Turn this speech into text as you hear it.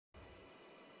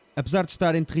Apesar de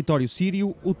estar em território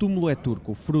sírio, o túmulo é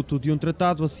turco, fruto de um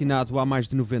tratado assinado há mais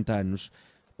de 90 anos.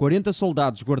 40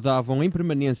 soldados guardavam em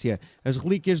permanência as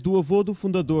relíquias do avô do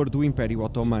fundador do Império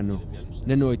otomano.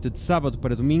 Na noite de sábado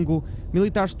para domingo,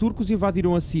 militares turcos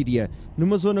invadiram a Síria,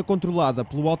 numa zona controlada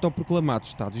pelo autoproclamado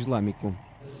Estado Islâmico.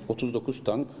 39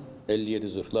 tank, 57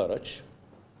 zırhlı araç,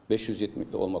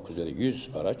 570 olmak üzere 100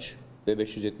 araç ve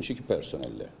 572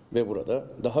 personelle. Ve burada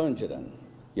daha önceden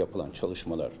yapılan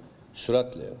çalışmalar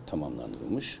süratle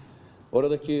tamamlandırılmış.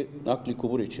 Oradaki nakli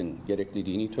kubur için gerekli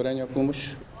dini tören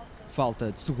yapılmış. Falta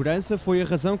de segurança foi a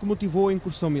razão que motivou a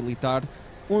incursão militar,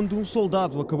 onde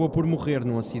soldado acabou por morrer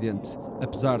num acidente.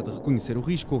 Apesar de reconhecer o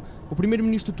risco, o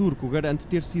primeiro-ministro turco garante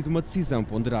ter sido uma decisão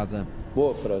ponderada. Bu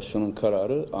operasyonun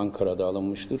kararı Ankara'da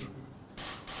alınmıştır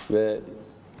ve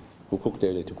hukuk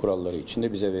devleti kuralları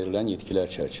içinde bize verilen yetkiler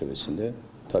çerçevesinde,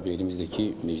 tabii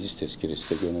elimizdeki meclis tezkeresi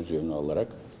de göz önüne alarak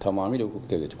tamamıyla hukuk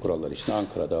devleti kuralları içinde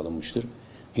Ankara'da alınmıştır.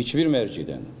 Hiçbir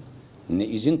merciden ne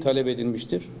izin talep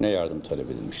edilmiştir, ne yardım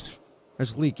talep edilmiştir.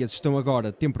 As relíquias estão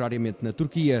agora temporariamente na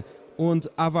Turquia, onde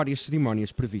há várias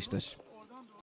cerimónias previstas.